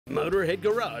Motorhead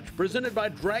Garage, presented by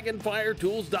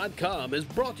DragonfireTools.com, is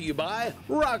brought to you by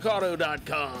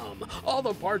RockAuto.com. All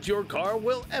the parts your car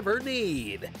will ever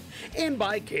need. And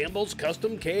by Campbell's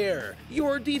Custom Care,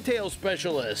 your detail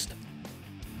specialist.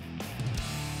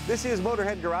 This is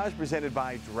Motorhead Garage, presented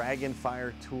by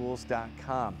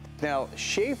DragonfireTools.com. Now,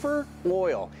 Schaeffer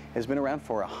Oil has been around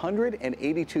for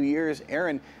 182 years.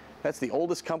 Aaron, that's the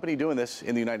oldest company doing this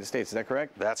in the United States, is that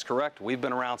correct? That's correct. We've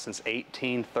been around since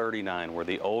 1839. We're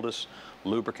the oldest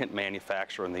lubricant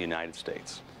manufacturer in the United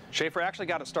States. Schaeffer actually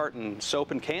got its start in soap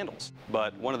and candles,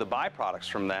 but one of the byproducts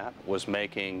from that was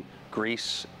making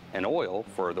grease and oil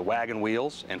for the wagon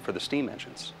wheels and for the steam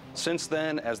engines. Since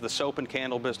then, as the soap and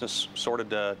candle business sort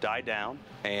of died down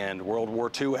and World War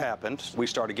II happened, we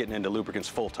started getting into lubricants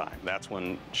full-time. That's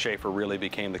when Schaeffer really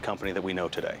became the company that we know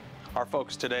today. Our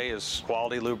focus today is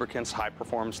quality lubricants,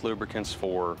 high-performance lubricants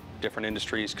for different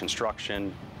industries,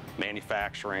 construction,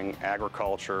 manufacturing,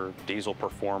 agriculture, diesel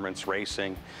performance,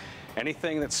 racing.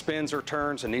 Anything that spins or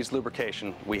turns and needs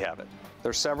lubrication, we have it.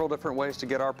 There's several different ways to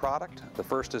get our product. The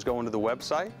first is going to the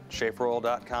website,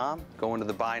 schaefferoil.com, going to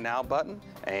the Buy Now button,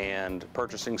 and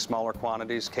purchasing smaller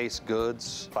quantities, case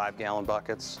goods, 5-gallon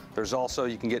buckets. There's also,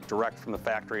 you can get direct from the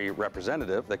factory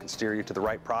representative that can steer you to the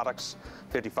right products,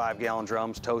 55-gallon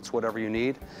drums, totes, whatever you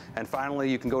need. And finally,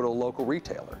 you can go to a local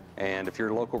retailer. And if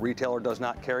your local retailer does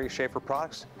not carry Schaeffer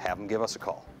products, have them give us a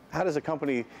call. How does a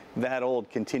company that old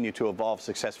continue to evolve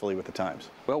successfully with the times?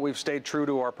 Well, we've stayed true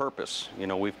to our purpose. You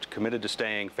know, we've committed to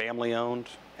staying family-owned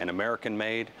and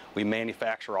American-made. We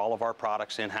manufacture all of our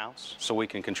products in-house so we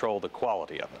can control the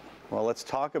quality of it. Well, let's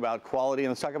talk about quality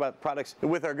and let's talk about products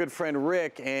with our good friend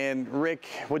Rick. And Rick,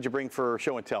 what'd you bring for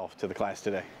show and tell to the class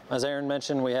today? As Aaron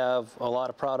mentioned, we have a lot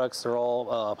of products. They're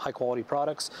all high quality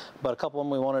products, but a couple of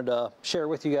them we wanted to share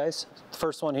with you guys. The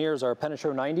first one here is our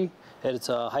Penetro 90. It's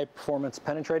a high performance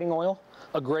penetrating oil.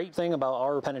 A great thing about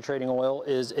our penetrating oil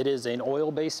is it is an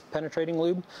oil-based penetrating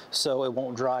lube, so it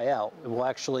won't dry out. It will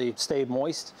actually stay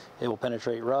moist. It will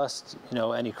penetrate rust,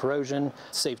 any corrosion.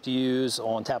 Safe to use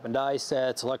on tap and die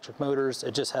sets, electric motors.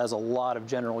 It just has a lot of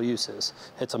general uses.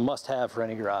 It's a must-have for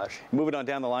any garage. Moving on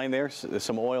down the line there,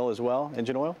 some oil as well,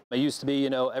 engine oil? It used to be,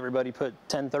 everybody put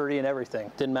 1030 in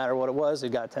everything. Didn't matter what it was, it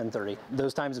got 1030.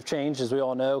 Those times have changed, as we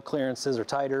all know. Clearances are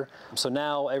tighter. So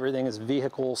now everything is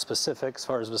vehicle specific as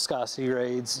far as viscosity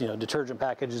grades, detergent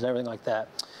packages and everything like that.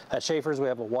 At Schaeffer's, we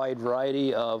have a wide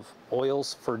variety of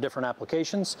oils for different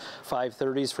applications.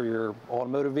 530s for your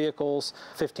automotive vehicles,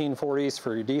 1540s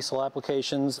for your diesel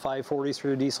applications, 540s for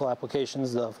your diesel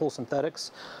applications, the full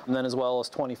synthetics, and then as well as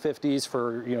 2050s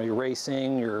for your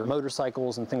racing, your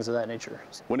motorcycles, and things of that nature.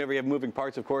 Whenever you have moving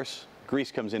parts, of course,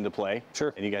 grease comes into play.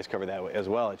 Sure. And you guys cover that as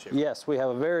well at Schaeffer. Yes, we have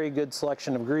a very good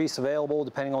selection of grease available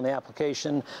depending on the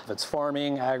application. If it's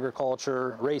farming,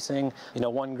 agriculture, racing,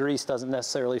 one grease doesn't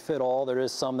necessarily fit all. There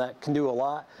is some that can do a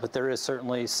lot, but there is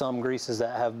certainly some greases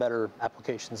that have better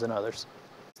applications than others.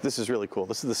 This is really cool.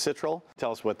 This is the Citrol.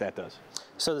 Tell us what that does.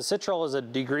 So the Citrol is a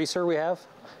degreaser we have.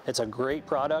 It's a great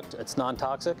product. It's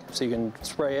non-toxic, so you can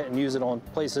spray it and use it on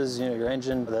places, your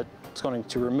engine, that's going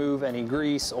to remove any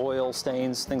grease, oil,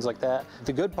 stains, things like that.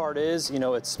 The good part is,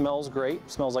 it smells great.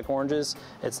 It smells like oranges.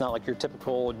 It's not like your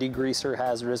typical degreaser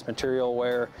hazardous material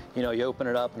where, you open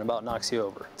it up and about knocks you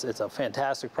over. It's a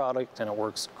fantastic product and it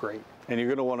works great. And you're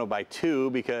going to want to buy two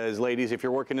because, ladies, if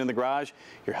you're working in the garage,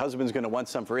 your husband's going to want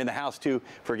some for in the house, too,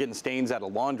 for getting stains out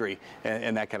of laundry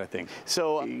and that kind of thing.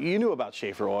 So you knew about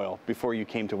Schaeffer Oil before you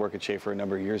came to work at Schaeffer a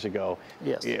number of years ago.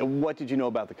 Yes. What did you know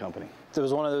about the company? It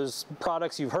was one of those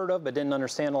products you've heard of but didn't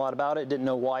understand a lot about it, didn't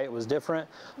know why it was different.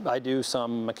 I do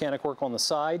some mechanic work on the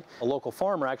side. A local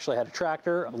farmer actually had a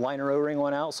tractor, a liner O-ring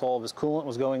went out, so all of his coolant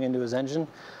was going into his engine.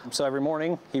 So every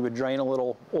morning he would drain a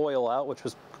little oil out, which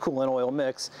was coolant oil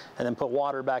mix, and then put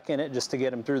water back in it just to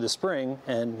get him through the spring.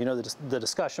 And the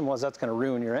discussion was that's going to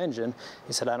ruin your engine.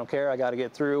 He said, I don't care, I got to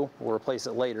get through, we'll replace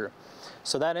it later.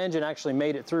 So that engine actually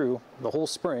made it through the whole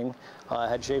spring,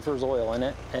 had Schaeffer's oil in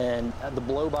it, and the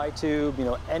blow-by tube,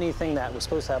 anything that was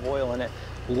supposed to have oil in it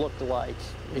looked like,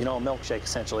 a milkshake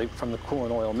essentially from the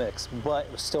coolant oil mix. But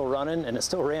it was still running and it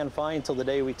still ran fine until the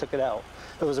day we took it out.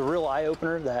 It was a real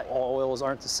eye-opener that all oils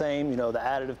aren't the same, the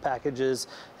additive packages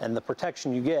and the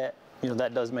protection you get,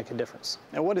 that does make a difference.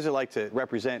 And what is it like to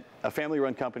represent a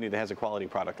family-run company that has a quality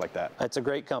product like that? It's a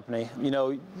great company.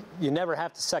 You never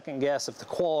have to second guess if the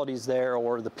quality's there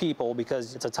or the people,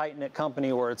 because it's a tight-knit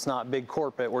company where it's not big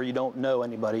corporate where you don't know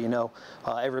anybody.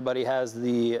 Everybody has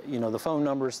the the phone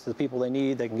numbers to the people they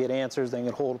need. They can get answers. They can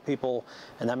get hold of people,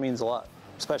 and that means a lot,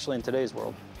 especially in today's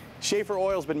world. Schaeffer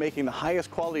Oil's been making the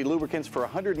highest quality lubricants for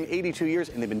 182 years,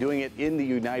 and they've been doing it in the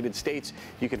United States.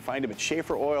 You can find them at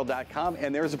SchaefferOil.com,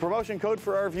 and there's a promotion code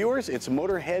for our viewers. It's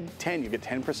Motorhead10. You get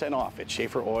 10% off at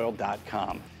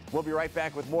SchaefferOil.com. We'll be right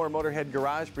back with more Motorhead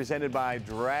Garage presented by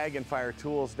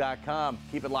DragonfireTools.com.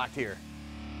 Keep it locked here.